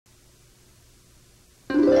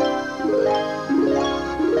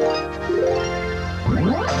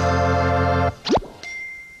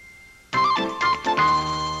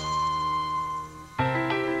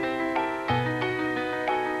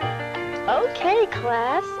Okay,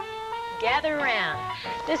 class, gather around.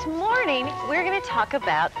 This morning, we're going to talk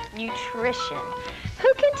about nutrition.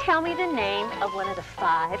 Who can tell me the name of one of the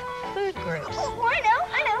 5 food groups? Oh, I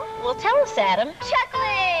know. Well, tell us, Adam.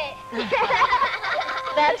 Chocolate!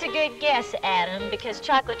 That's a good guess, Adam, because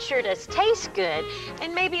chocolate sure does taste good,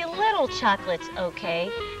 and maybe a little chocolate's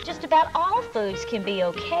okay. Just about all foods can be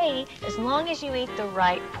okay as long as you eat the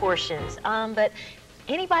right portions. But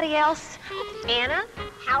anybody else? Anna?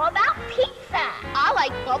 How about pizza? I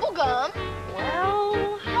like bubble gum.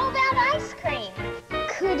 Well... How about ice cream?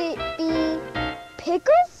 Could it be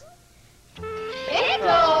pickles?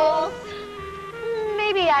 Pickles!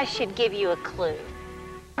 Maybe I should give you a clue.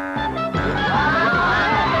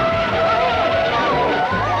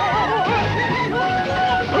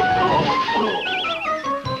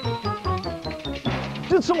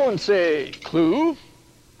 Did someone say clue?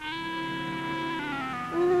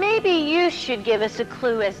 Maybe you should give us a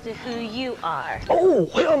clue as to who you are. Oh,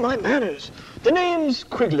 where are my manners? The name's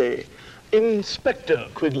Quigley, Inspector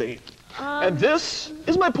Quigley. And this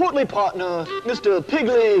is my portly partner, Mr.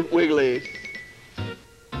 Piggly Wiggly.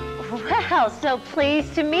 Well, so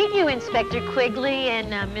pleased to meet you, Inspector Quigley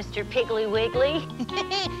and Mr. Piggly Wiggly.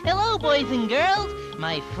 Hello, boys and girls.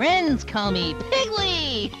 My friends call me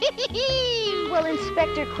Piggly. Well,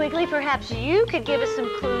 Inspector Quigley, perhaps you could give us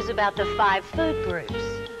some clues about the 5 food groups.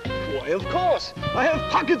 Why, of course. I have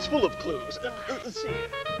pockets full of clues. Let's see.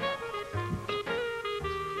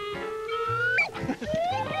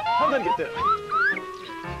 How'd that get there?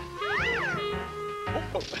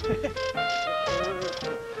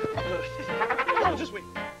 Oh, just wait.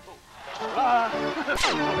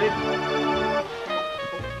 Sorry.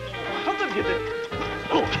 How'd that get there?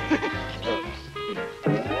 Oh.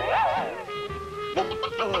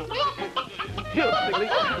 Here, Wiggly.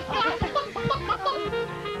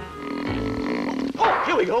 Oh,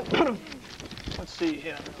 here we go. Let's see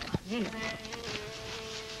here.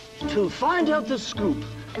 To find out the scoop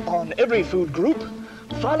on every food group,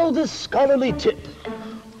 follow this scholarly tip.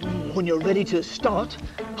 When you're ready to start,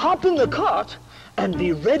 hop in the cart and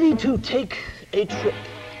be ready to take a trip.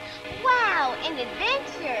 Wow, an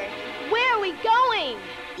adventure. Where are we going?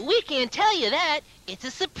 We can't tell you that. It's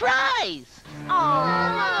a surprise.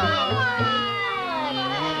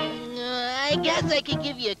 I guess I could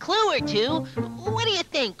give you a clue or two. What do you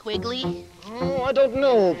think, Quigley? Oh, I don't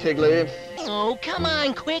know, Piggly. Oh, come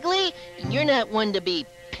on, Quigley. You're not one to be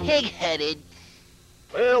pig-headed.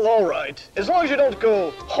 Well, all right. As long as you don't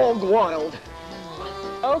go hog wild.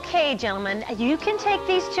 Okay, gentlemen, you can take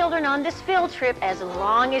these children on this field trip as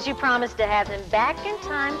long as you promise to have them back in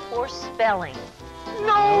time for spelling.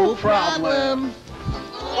 No problem.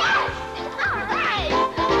 Yes! All right!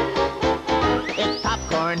 It's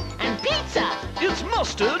popcorn and pizza It's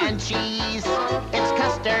mustard. and cheese. It's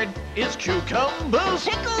custard, It's cucumbers.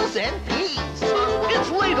 pickles, and peas. It's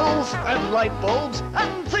ladles and light bulbs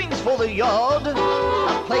and things for the yard.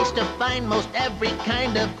 A place to find most every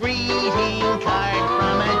kind of greeting card,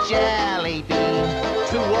 from a jelly bean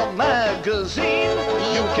To a magazine,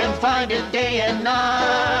 you can find it day and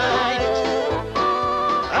night.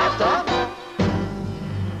 After.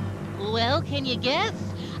 Well, can you guess?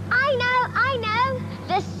 I know.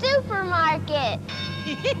 The supermarket.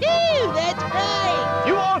 That's right.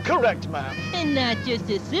 You are correct, ma'am. And not just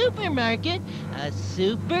a supermarket, a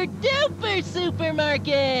super-duper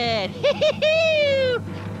supermarket.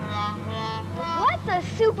 What's a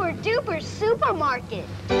super-duper supermarket?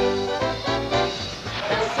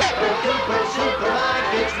 Super-duper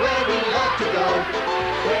supermarket's where we love to go,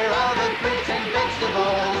 where all the fruits and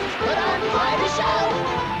vegetables put on quite a show.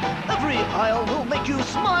 Every aisle will make you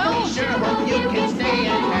smile. We sure hope you can stay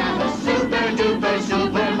and have a super-duper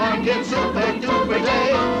supermarket, super-duper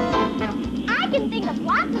day. I can think of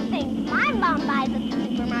lots of things my mom buys at the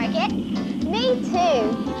supermarket. Me too.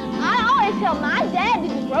 I always help my dad do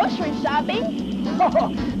the grocery shopping.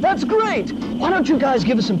 Oh, that's great. Why don't you guys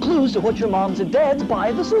give us some clues to what your moms and dads buy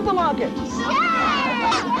at the supermarket?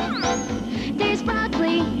 Yeah! There's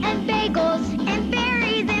broccoli and bagels and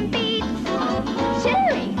berries and beets,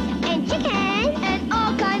 cherries and chicken and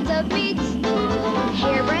all kinds of meats.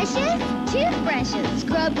 Hairbrushes, toothbrushes,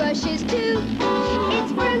 scrub brushes too.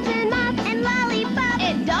 It's brooms and mops and lollipops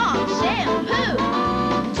and dog shampoo.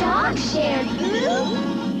 Dog shampoo?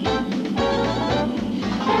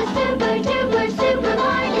 The super-duper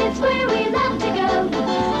supermarket's where we love to go,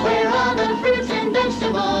 where all the fruits and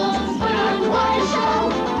vegetables put on quite a show.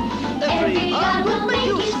 Every aisle will make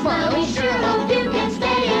you smile. We sure hope you can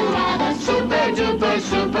stay and have a super-duper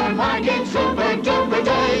supermarket, super-duper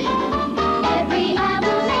day. Every aisle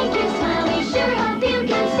will make you smile. We sure hope you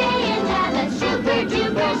can stay and have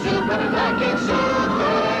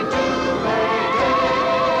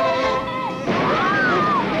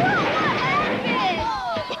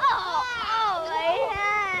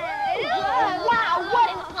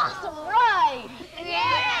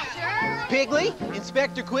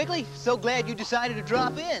Inspector Quigley. So glad you decided to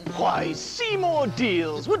drop in. Why, Seymour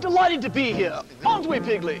Deals. We're delighted to be here. Aren't we,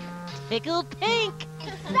 Piggly? Pickle pink.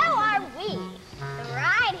 So are we. The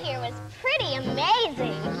ride here was pretty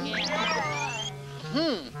amazing.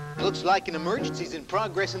 Looks like an emergency's in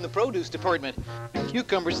progress in the produce department.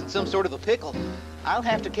 Cucumbers in some sort of a pickle. I'll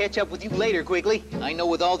have to catch up with you later, Quigley. I know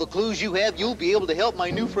with all the clues you have, you'll be able to help my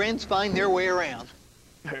new friends find their way around.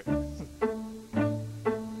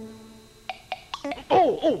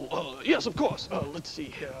 Yes, of course. Let's see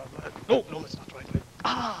here. No, that's not right.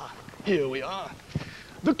 Ah, here we are.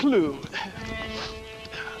 The clue.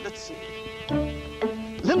 Let's see.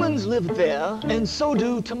 Lemons live there, and so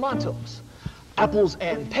do tomatoes. Apples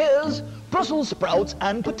and pears, Brussels sprouts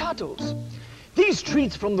and potatoes. These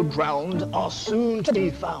treats from the ground are soon to be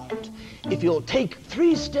found if you'll take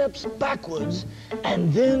 3 steps backwards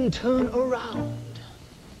and then turn around.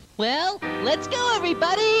 Well, let's go,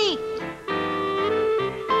 everybody!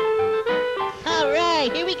 All right,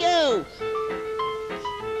 here we go.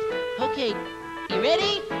 Okay, you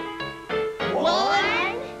ready?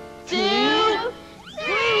 1, 2, 3!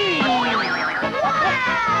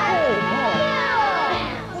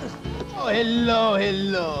 Oh, hello,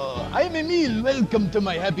 hello. I'm Emile. Welcome to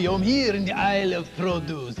my happy home here in the Isle of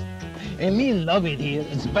Produce. Emile love it here,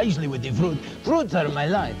 especially with the fruit. Fruits are my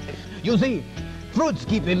life. You see, fruits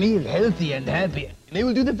keep Emile healthy and happy. They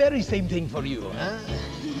will do the very same thing for you, huh?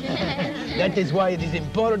 That is why it is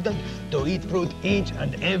important to eat fruit each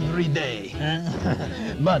and every day.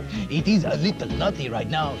 But it is a little nutty right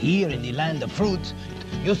now here in the land of fruits.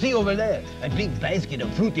 You see over there, a big basket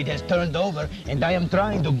of fruit it has turned over, and I am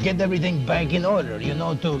trying to get everything back in order, you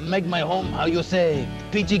know, to make my home, how you say,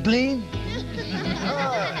 peachy clean?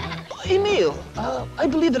 Emile, I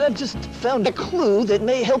believe that I've just found a clue that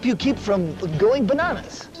may help you keep from going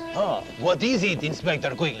bananas. Oh, what is it,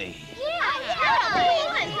 Inspector Quigley?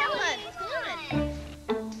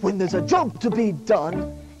 When there's a job to be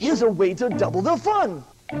done, here's a way to double the fun.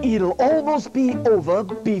 It'll almost be over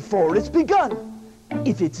before it's begun.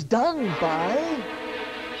 If it's done by...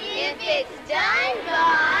 If it's done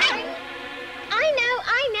by... I know.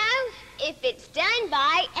 If it's done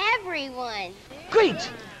by everyone.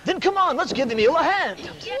 Great! Then come on, let's give Emile a hand.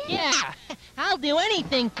 Yeah, I'll do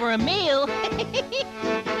anything for a meal.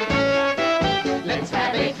 Let's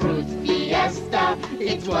have a fruit fiesta.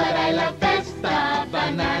 It's what I love best.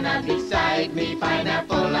 Banana beside me,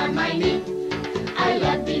 pineapple on my knee. I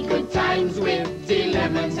love the good times with the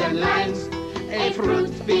lemons and limes. A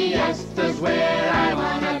fruit fiesta's where I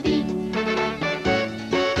wanna be.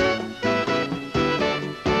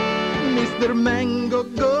 Mr. Mango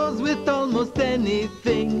goes with almost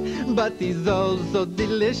anything, but he's also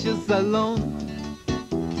delicious alone.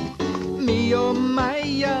 Me, oh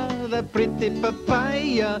Maya, the pretty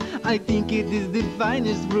papaya, I think it is the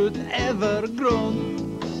finest fruit ever grown.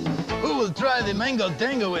 Who will try the mango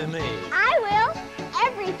tango with me? I will.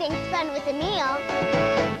 Everything's fun with a meal.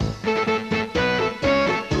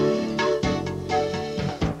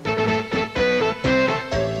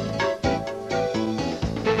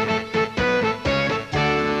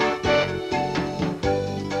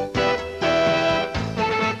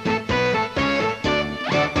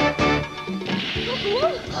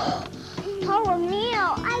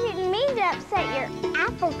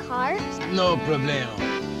 No problemo.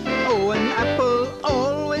 Oh, an apple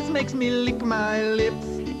always makes me lick my lips.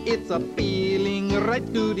 It's appealing right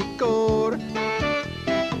to the core.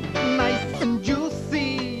 Nice and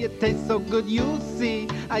juicy, it tastes so good, you see.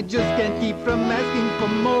 I just can't keep from asking for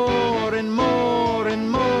more and more and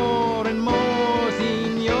more and more,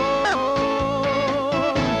 senor.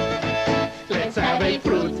 Let's have a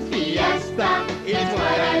fruit fiesta. It's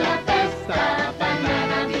what I love best.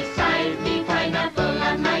 Banana beside me, pineapple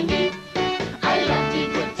on my knee. I love the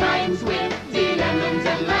good times with the lemons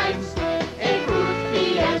and limes. A fruit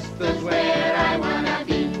fiesta's where I wanna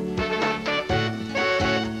be.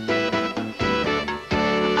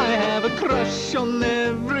 I have a crush on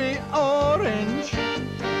every orange.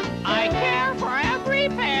 I care for every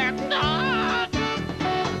pear.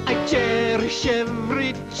 I cherish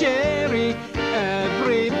every cherry,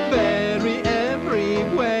 every berry,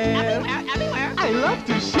 everywhere. Everywhere. I love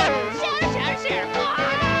to share. Share.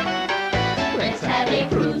 Let's have a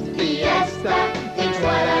fruit fiesta. It's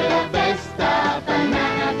what I love best.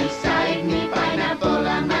 Banana beside me, pineapple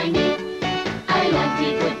on my knee. I love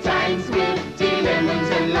the good times with the lemons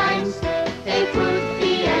and limes. A fruit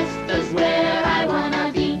fiesta's where I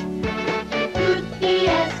wanna be. Fruit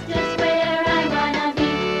fiesta's where I wanna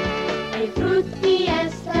be. A fruit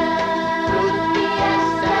fiesta.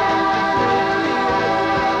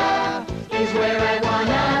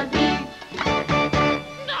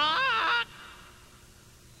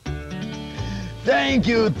 Thank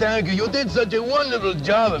you, thank you. You did such a wonderful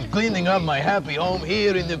job of cleaning up my happy home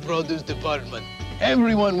here in the produce department.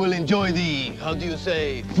 Everyone will enjoy the, how do you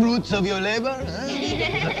say, fruits of your labor?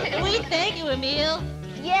 Huh? We thank you, Emil.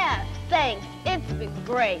 Yeah, thanks. It's been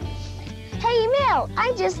great. Hey, Emil,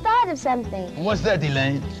 I just thought of something. What's that,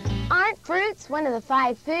 Elaine? Aren't fruits one of the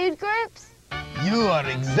 5 food groups? You are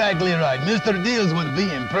exactly right. Mr. Deals would be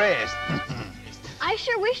impressed. I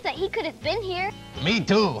sure wish that he could have been here. Me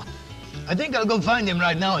too. I think I'll go find him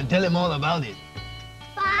right now and tell him all about it.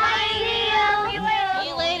 Bye, Emil. See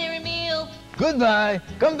you later, Emil. Goodbye.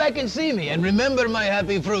 Come back and see me. And remember my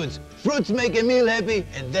happy fruits. Fruits make Emil happy,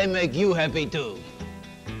 and they make you happy too.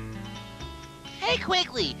 Hey,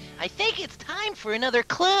 Quigley, I think it's time for another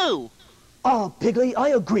clue. Oh, Piggly, I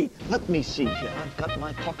agree. Let me see here. I've got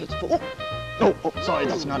my pockets full. Oh, sorry,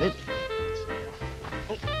 that's not it.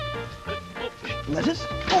 Lettuce?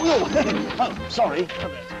 Oh, no. Oh, sorry.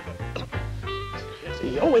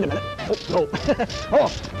 Oh, wait a minute. Oh, no.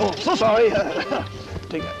 Oh, so sorry.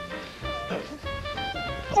 Take that.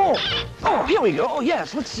 Oh, here we go. Oh,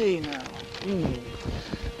 yes, let's see now.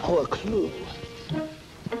 Our clue.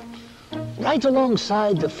 Right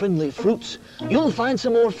alongside the friendly fruits, you'll find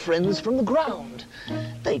some more friends from the ground.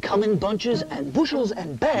 They come in bunches and bushels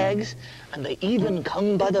and bags, and they even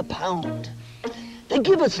come by the pound. They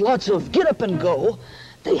give us lots of get up and go.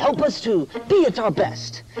 They help us to be at our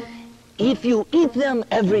best. If you eat them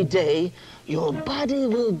every day, your body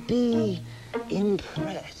will be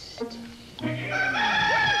impressed.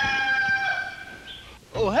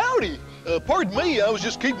 Oh, howdy. Pardon me, I was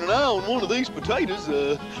just keeping an eye on one of these potatoes.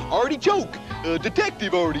 Artichoke.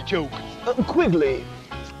 Detective Artichoke. Quigley.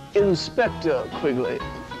 Inspector Quigley.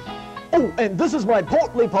 Oh, and this is my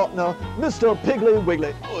portly partner, Mr. Piggly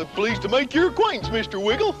Wiggly. Oh, pleased to make your acquaintance, Mr.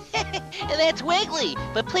 Wiggle. That's Wiggly,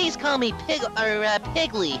 but please call me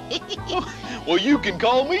Piggly. Well, you can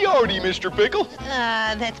call me Artie, Mr. Pickle.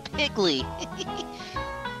 That's Piggly.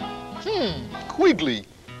 Quigley.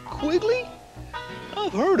 Quigley?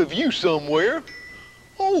 I've heard of you somewhere.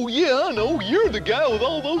 Oh, yeah, I know. You're the guy with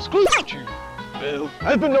all those clues. Well,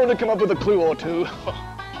 I've been known to come up with a clue or two.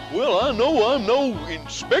 Well, I know I'm no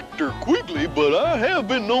Inspector Quigley, but I have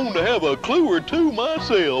been known to have a clue or two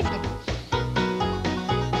myself.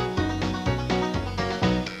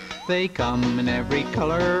 They come in every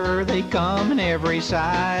color, they come in every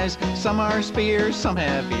size. Some are spears, some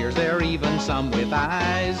have ears, there are even some with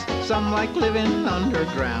eyes. Some like living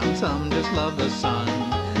underground, some just love the sun.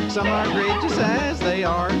 Some are great just as they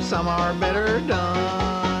are, some are better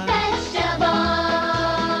done.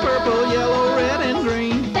 Vegetables. Purple, yellow, red, and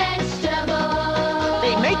green. Vegetables.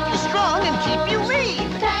 They make you strong and keep you lean.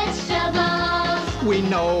 Vegetables. We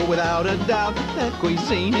know without a doubt that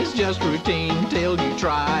cuisine is just routine till you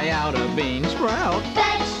try out a bean sprout.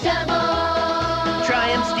 Vegetables.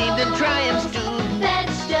 Try 'em steamed and try 'em stewed.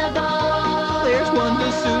 Vegetables. There's one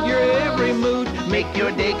to suit your every mood. Make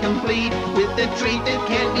your day complete with a treat that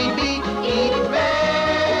can't be beat. Eat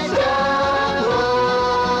vegetables.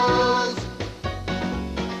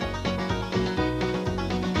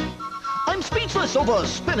 I'm speechless over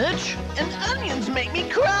spinach. And onions make me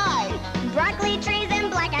cry. Broccoli trees and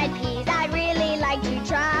black-eyed peas, I'd really like to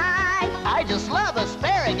try. I just love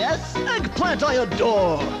asparagus. Eggplant I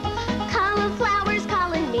adore. Cauliflower's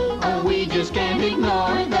calling me. Oh, we just can't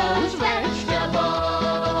ignore those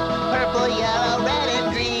vegetables. Purple, yellow, red,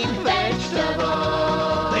 and green.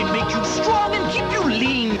 Vegetables. They make you strong and keep you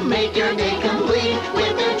lean. Make your day complete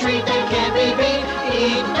with a treat that can't be beat.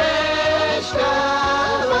 Eat vegetables.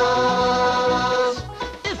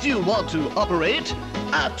 If you want to operate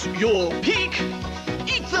at your peak,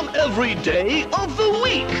 eat them every day of the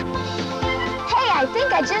week. Hey, I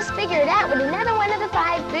think I just figured out what another one of the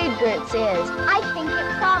 5 food groups is. I think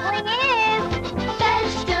it probably is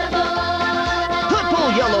vegetables.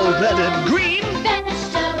 Purple, yellow, red, and green.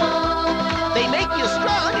 Vegetables. They make you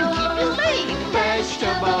strong and keep you lean.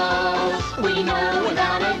 Vegetables. We know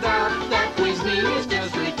without a doubt that cuisine is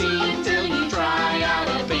just routine till you try out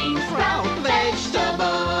a bean sprout.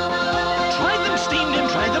 Vegetables. Try them steamed and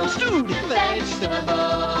try them stewed.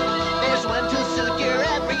 Vegetables. There's one to suit your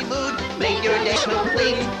every mood. Make your day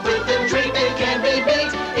complete with a treat that can't be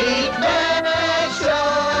beat. Eat vegetables.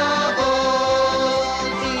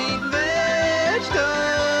 Eat vegetables.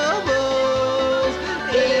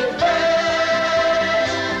 Eat vegetables.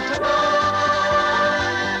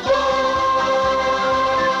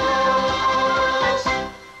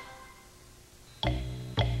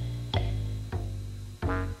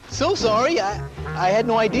 So sorry. I had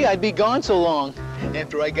no idea I'd be gone so long.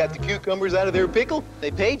 After I got the cucumbers out of their pickle,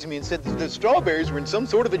 they paged me and said that the strawberries were in some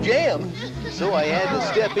sort of a jam. So I had to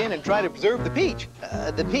step in and try to preserve the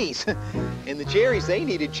peace. And the cherries, they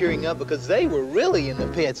needed cheering up because they were really in the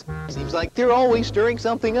pits. Seems like they're always stirring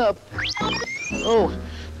something up. Oh,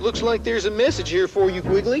 looks like there's a message here for you,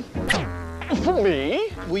 Quigley. For me?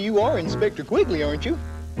 Well, you are Inspector Quigley, aren't you?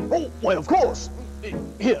 Oh, well, of course.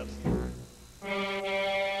 Here.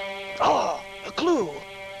 Ah, a clue.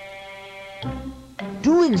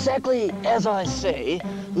 Do exactly as I say.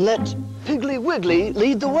 Let Piggly Wiggly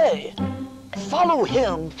lead the way. Follow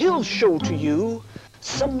him. He'll show to you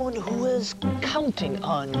someone who is counting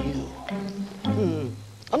on you.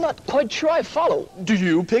 I'm not quite sure I follow. Do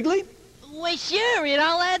you, Piggly? Well, sure, it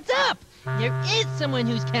all adds up. There is someone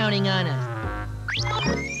who's counting on us.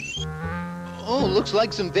 Oh, looks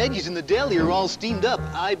like some veggies in the deli are all steamed up.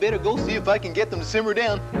 I better go see if I can get them to simmer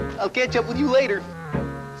down. I'll catch up with you later.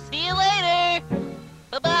 See you later.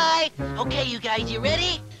 Bye-bye. Okay, you guys, you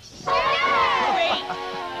ready? Great.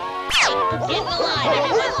 Get in the line.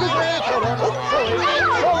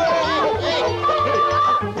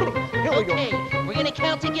 Okay, we're gonna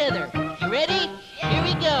count together. You ready? Here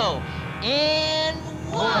we go. And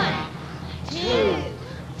 1, 2,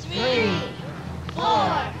 3,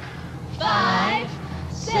 4, 5,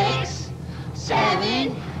 6,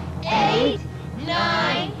 7, 8,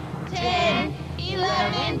 9, 10,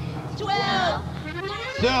 11, 12.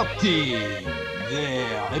 13.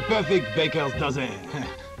 There, a perfect baker's dozen.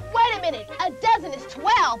 Wait a minute, a dozen is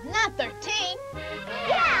 12, not 13.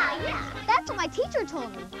 Yeah, that's what my teacher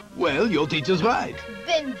told me. Well, your teacher's right.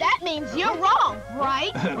 Then that means you're wrong,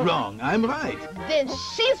 right? Wrong, I'm right. Then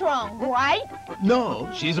she's wrong, right? No,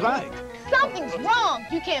 she's right. Something's wrong.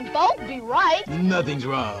 You can't both be right. Nothing's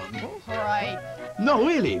wrong. Right. No,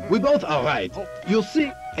 really, we both are right. You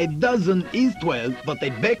see, a dozen is 12, but a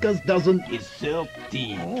baker's dozen is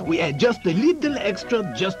 13. We add just a little extra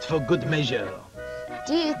just for good measure.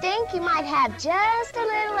 Do you think you might have just a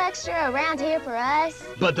little extra around here for us?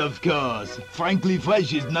 But of course, Frankly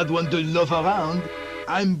Fresh is not one to loaf around.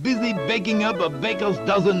 I'm busy baking up a baker's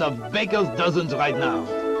dozen of baker's dozens right now.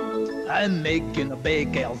 I'm making a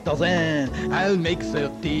baker's dozen. I'll make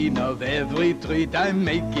 13 of every treat. I'm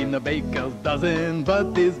making a baker's dozen,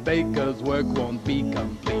 but this baker's work won't be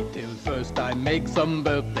complete till first I make some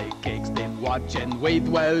birthday cakes. Then watch and wait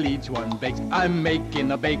while each one bakes. I'm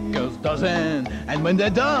making a baker's dozen, and when they're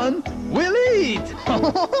done, we'll eat.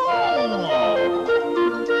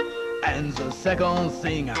 And the second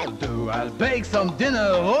thing I'll do, I'll bake some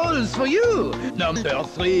dinner rolls for you. Number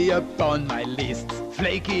 3 upon my list,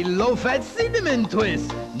 flaky low-fat cinnamon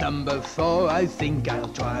twist. Number 4, I think I'll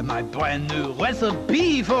try my brand new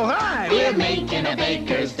recipe for rye. We're making a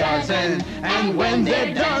baker's dozen, and when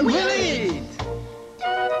they're done, we'll eat.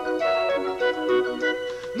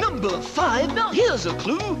 Number 5, now here's a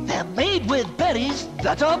clue. They're made with berries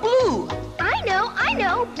that are blue. I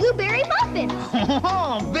know, blueberry muffins.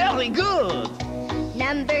 Very good.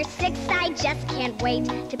 Number 6, I just can't wait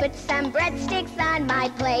to put some breadsticks on my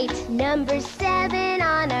plate. Number 7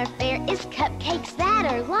 on our fare is cupcakes that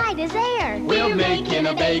are light as air. We're making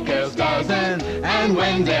a baker's dozen, and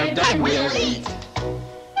when they're done, we'll eat.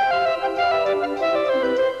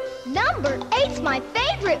 Number 8's my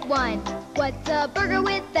favorite one. What's a burger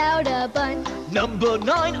without a bun? Number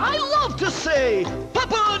 9, I love to say,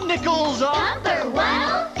 pumpernickels on. Number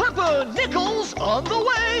 1. Pumpernickels on the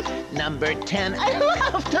way. Number 10, I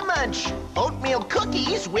love to munch oatmeal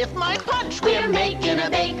cookies with my punch. We're making a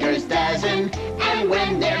baker's dozen, and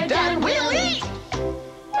when they're done, we'll eat.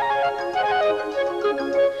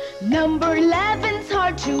 Number 11's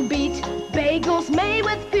hard to beat. Bagels made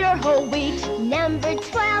with pure whole wheat. Number 12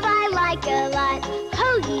 I like a lot.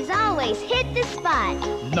 Hoagies always hit the spot.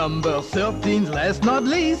 Number 13's last not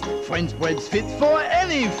least, French bread's fit for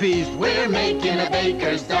any feast. We're making a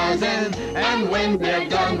baker's dozen, and when they're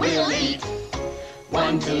done, we'll eat.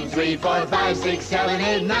 1, 2, 3, 4, 5, 6, 7,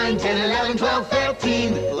 8, 9, 10, 11, 12,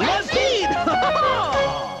 13. Let's eat!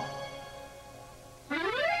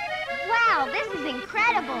 Wow, this is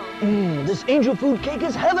incredible. This angel food cake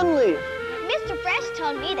is heavenly. Mr. Fresh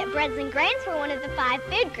told me that breads and grains were one of the 5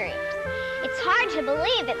 food groups. It's hard to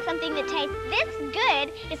believe that something that tastes this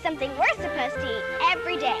good is something we're supposed to eat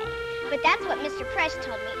every day. But that's what Mr. Fresh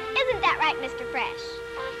told me. Isn't that right, Mr. Fresh?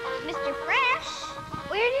 Mr. Fresh?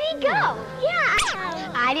 Where did he go?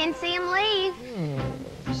 Yeah, I didn't see him leave.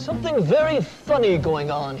 Something very funny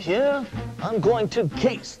going on here. I'm going to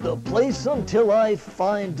case the place until I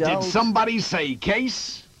find out. Did somebody say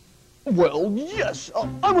case? Well, yes.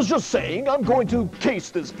 I was just saying I'm going to case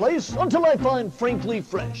this place until I find Frankly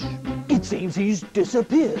Fresh. It seems he's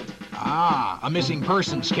disappeared. Ah, a missing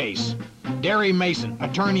persons case. Derry Mason,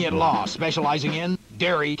 attorney at law, specializing in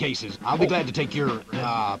dairy cases. I'll be glad to take your,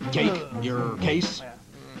 your case.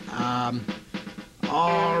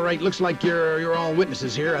 All right, looks like you're all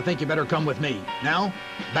witnesses here. I think you better come with me. Now,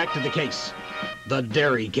 back to the case. The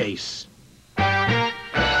dairy case.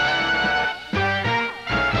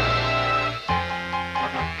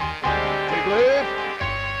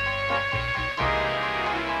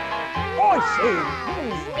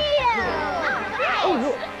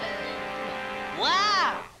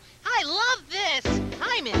 Wow! I love this!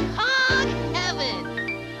 I'm in hog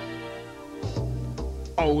heaven!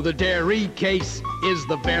 Oh, the dairy case is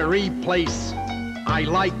the very place I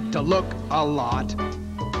like to look a lot.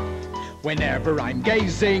 Whenever I'm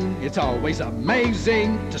gazing, it's always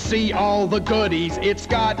amazing to see all the goodies it's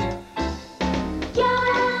got.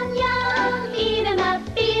 Yum, yum, eat 'em up,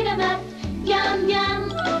 yum,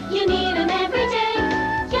 yum, you need 'em every day.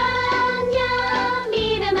 Yum, yum,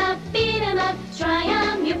 eat 'em up, try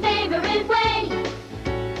 'em your favorite way.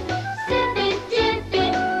 Sip it, dip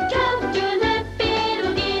it, drop your lip,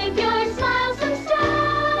 it'll give your smile some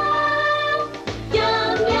style.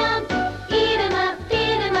 Yum, yum, eat 'em up,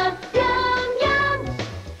 yum, yum,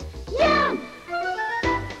 yum.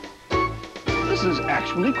 This is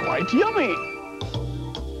actually quite yummy.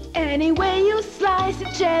 Any way you slice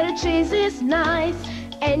it, cheddar cheese is nice,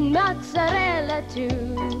 and mozzarella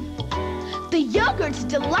too. The yogurt's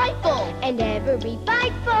delightful, And every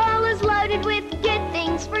biteful is loaded with good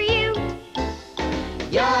things for you.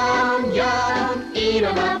 Yum, yum, eat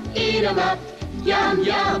 'em up, yum, yum,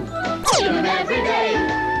 eat 'em every day.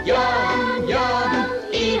 Yum, yum,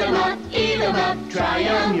 eat 'em up, try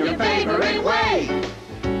 'em your favorite way.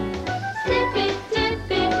 Sip it,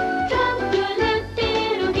 dip it, drop your lip,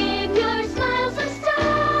 it'll give your smile some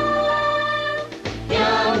style.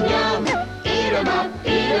 Yum, yum, eat 'em up,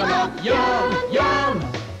 yum, yum,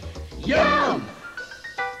 yum.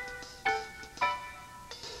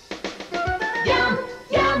 Yum,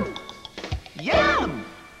 yum, yum.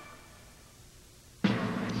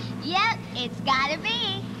 Yep, it's gotta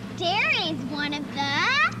be. Dairy's one of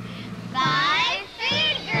the 5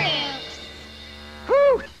 food groups.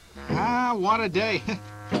 Whew! Ah, what a day.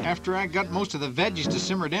 After I got most of the veggies to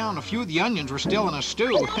simmer down, a few of the onions were still in a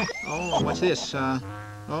stew. Oh, what's this?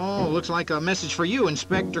 Oh, looks like a message for you,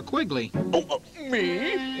 Inspector Quigley. Oh,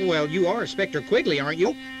 me? Well, you are Inspector Quigley, aren't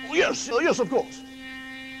you? Yes, yes, of course.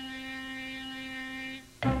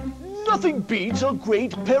 Nothing beats a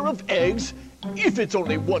great pair of eggs if it's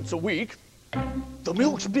only once a week. The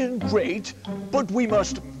milk's been great, but we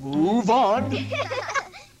must move on.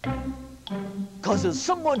 'Cause there's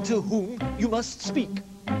someone to whom you must speak.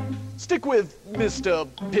 Stick with Mr.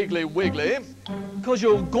 Piggly Wiggly, 'cause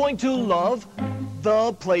you're going to love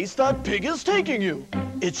the place that pig is taking you.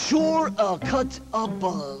 It's sure a cut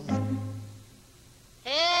above.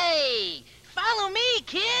 Hey! Follow me,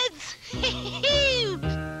 kids!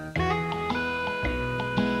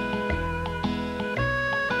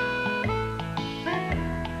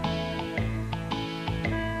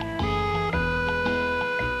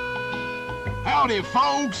 Howdy,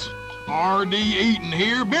 folks. R.D. Eaton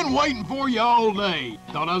here. Been waiting for you all day.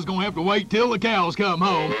 Thought I was gonna have to wait till the cows come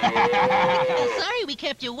home. Sorry we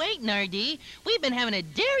kept you waiting, R.D. We've been having a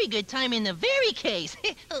very good time in the very case.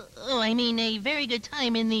 I mean a very good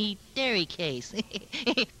time in the dairy case.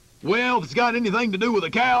 Well, if it's got anything to do with a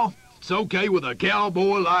cow, it's okay with a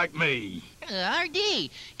cowboy like me.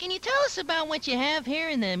 R.D., can you tell us about what you have here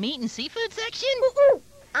in the meat and seafood section?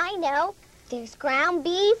 I know. There's ground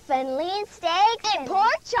beef and lean steaks and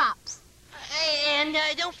pork chops. And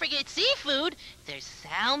don't forget seafood. There's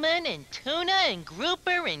salmon and tuna and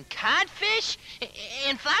grouper and codfish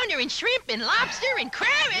and flounder and shrimp and lobster and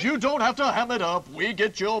crab and... You don't have to ham it up. We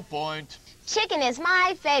get your point. Chicken is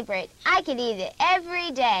my favorite. I could eat it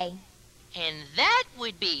every day. And that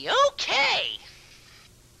would be okay.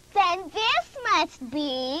 Then this must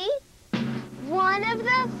be one of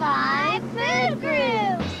the 5 food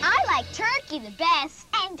groups. I like turkey the best,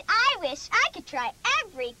 and I wish I could try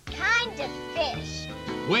every kind of fish.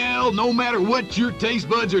 Well, no matter what your taste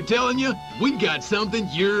buds are telling you, we got something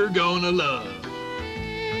you're gonna love.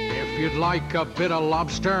 If you'd like a bit of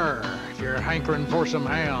lobster, if you're hankering for some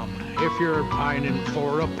ham, if you're pining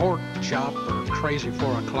for a pork chop or crazy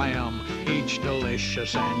for a clam, each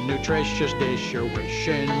delicious and nutritious dish you're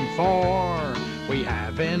wishing for, we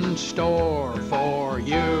have in store for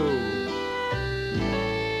you.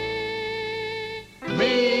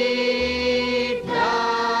 Meet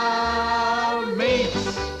the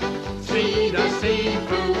meats.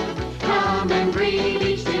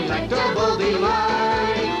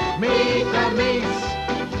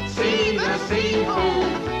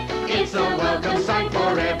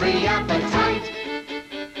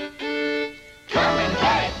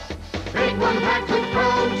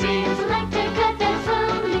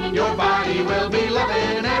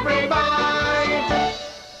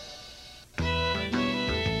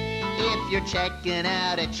 checking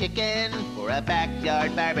out a chicken for a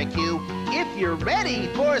backyard barbecue. If you're ready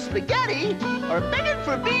for spaghetti or begging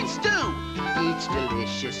for beef stew, each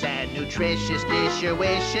delicious and nutritious dish you're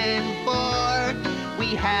wishing for,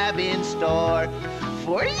 we have in store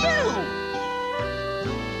for you.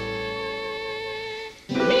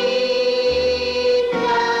 Meet the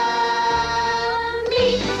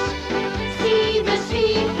meats. See the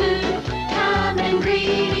seafood. Come and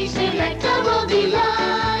greet each delectable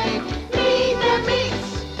delight. Meet the meats.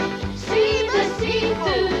 See the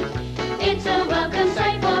seafood. It's a welcome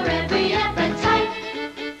sight for every appetite.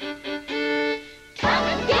 Come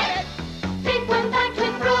and get it. Pick one packed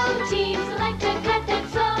with protein. Select a cut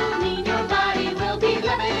that's so lean. Your body will be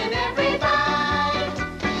loving every bite.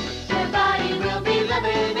 Your body will be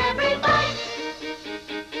loving every bite.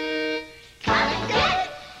 Come and get it.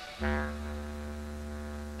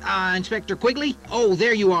 Inspector Quigley? Oh,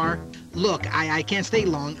 there you are. Look, I can't stay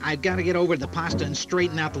long. I've got to get over the pasta and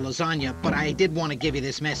straighten out the lasagna, but I did want to give you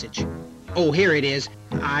this message. Oh, here it is.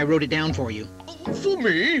 I wrote it down for you. For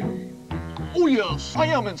me? Oh, yes, I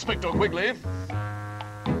am Inspector Quigley.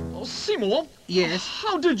 Oh, Seymour? Yes?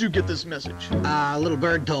 How did you get this message? A little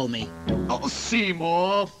bird told me. Oh,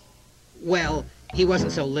 Seymour. Well, he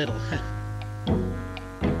wasn't so little.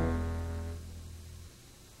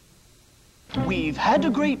 We've had a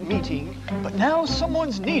great meeting, but now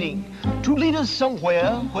someone's needing to lead us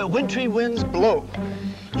somewhere where wintry winds blow.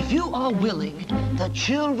 If you are willing, the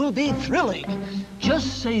chill will be thrilling.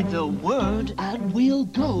 Just say the word and we'll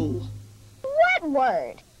go. What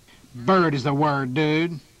word? Bird is the word,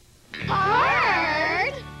 dude.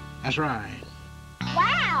 Bird? That's right.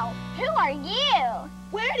 Wow, who are you?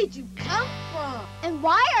 Where did you come from? And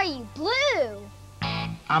why are you blue?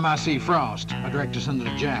 I'm I.C. Frost. I direct us into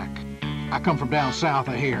the Jack. I come from down south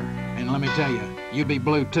of here, and let me tell you, you'd be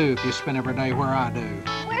blue too if you spent every day where I do.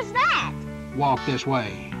 Where's that? Walk this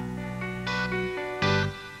way.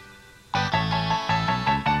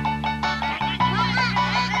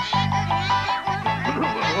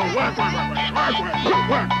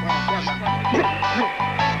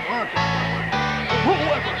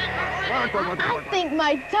 I think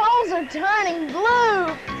my toes are turning blue.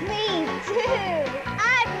 Me too.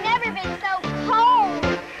 I've never been so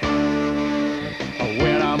cold.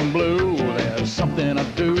 When I'm blue, there's something I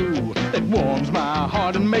do that warms my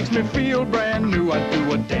heart and makes me feel brand new. I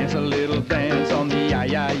do a dance, a little dance on the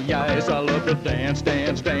eyes. I love to dance,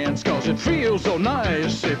 dance, dance, cause it feels so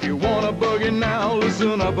nice. If you want a boogie now,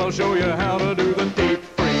 listen up, I'll show you how to do the deep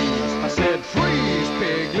freeze. I said freeze,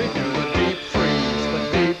 Quigley, do the deep freeze, the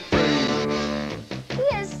deep freeze. He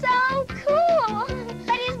is so cool,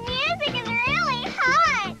 but his music is really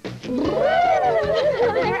hot.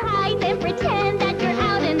 Close your eyes and pretend that you're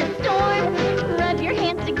out in a storm. Rub your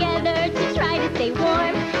hands together to try to stay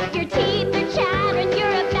warm. Your teeth are chattering,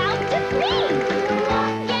 you're about to freeze.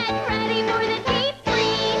 Get ready for the deep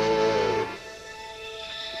freeze.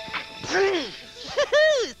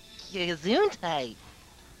 Gesundheit.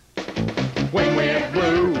 When we're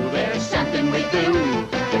blue, there's something we do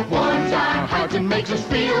that warms our hearts and makes us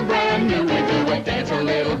feel brand new. We do a dance, a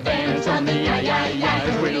little dance on the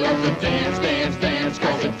eyes. We love to dance, dance, dance,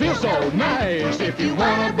 cause it feels so nice. If you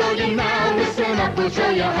want a boogie now, listen up, we'll show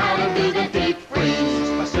you how to do the deep freeze.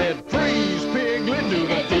 I said freeze, Quigley, do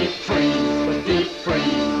the deep freeze, the deep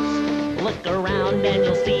freeze. Look around and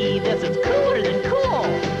you'll see this is cooler than cool.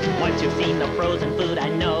 Once you've seen the frozen food, I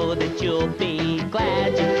know that you'll be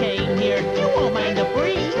glad you came here. You won't mind a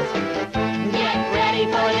breeze. Get ready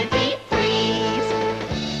for the deep freeze.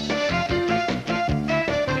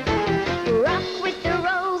 Rock with the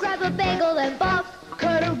rolls, grab a bagel and bop.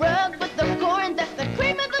 Cut a rug with the corn, that's the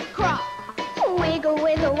cream of the crop. Wiggle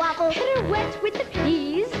with a waffle. Hit her wet with the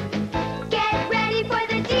peas. Get ready for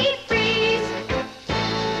the deep freeze.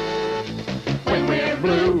 When we're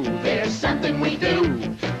blue, there's something we do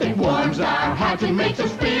that warms our hearts and makes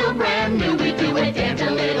us feel brand new. We do a dance, a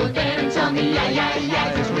little dance on the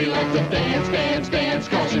eyes. We love to dance, dance, dance,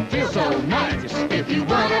 cause it feels so nice. If you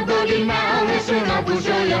want a boogie now, listen up, we'll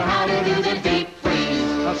show you how to do the deep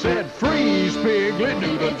freeze. I said freeze, Quigley,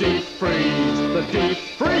 do the deep freeze, the deep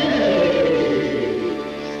freeze.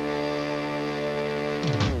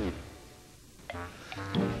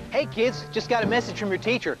 Hey, kids, just got a message from your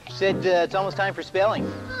teacher. Said it's almost time for spelling.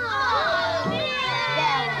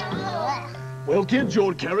 Well, kids,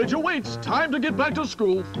 your carriage awaits. Time to get back to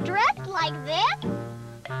school. Dressed like this?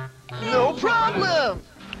 No problem.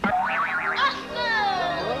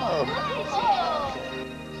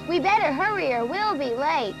 We better hurry or we'll be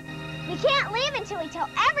late. We can't leave until we tell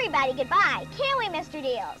everybody goodbye, can we, Mr.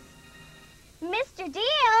 Deals? Mr.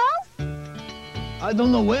 Deals? I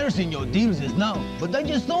don't know where Senor Deals is now, but I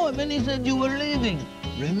just saw him and he said you were leaving.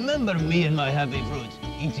 Remember me and my happy fruits.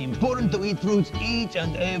 It's important to eat fruits each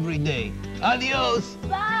and every day. Adios.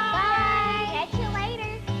 Bye. Catch you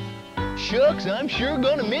later. Shucks, I'm sure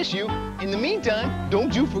gonna miss you. In the meantime,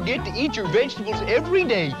 don't you forget to eat your vegetables every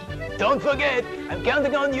day. Don't forget, I'm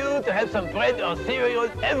counting on you to have some bread or cereal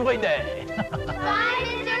every day. Bye,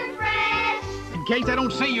 Mr. Fresh. In case I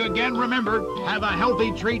don't see you again, remember, have a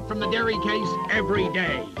healthy treat from the dairy case every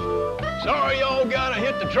day. Sorry y'all gotta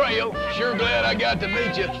hit the trail. Sure glad I got to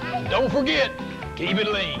meet you. Don't forget, keep it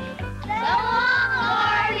lean. So long,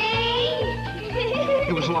 Marty.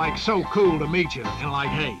 It was like so cool to meet you, and like,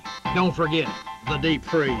 hey, don't forget the deep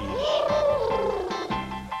freeze.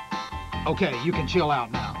 Okay, you can chill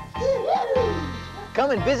out now.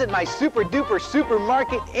 Come and visit my super duper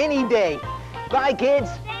supermarket any day. Bye, kids.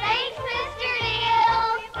 Thanks, Mr.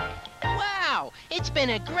 Deals. Wow, it's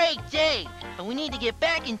been a great day. But we need to get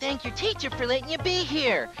back and thank your teacher for letting you be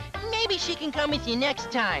here. Maybe she can come with you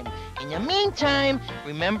next time. In the meantime,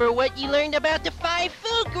 remember what you learned about the 5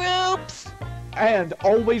 food groups. And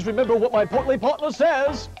always remember what my portly partner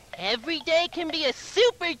says. Every day can be a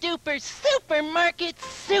super duper supermarket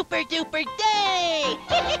super duper day.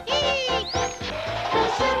 The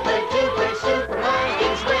super duper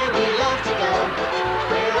supermarket's where we love to go.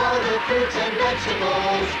 Where all the fruits and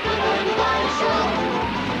vegetables will be buying strong.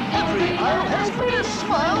 Every aisle has this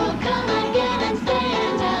smile. Come again and stay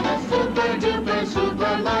and have a super duper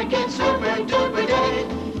supermarket super duper day.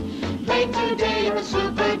 Make today a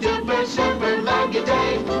super duper supermarket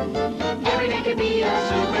day. Every day could be a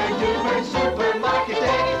super duper supermarket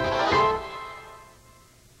day.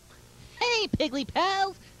 Hey, Piggly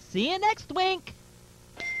pals. See you next wink.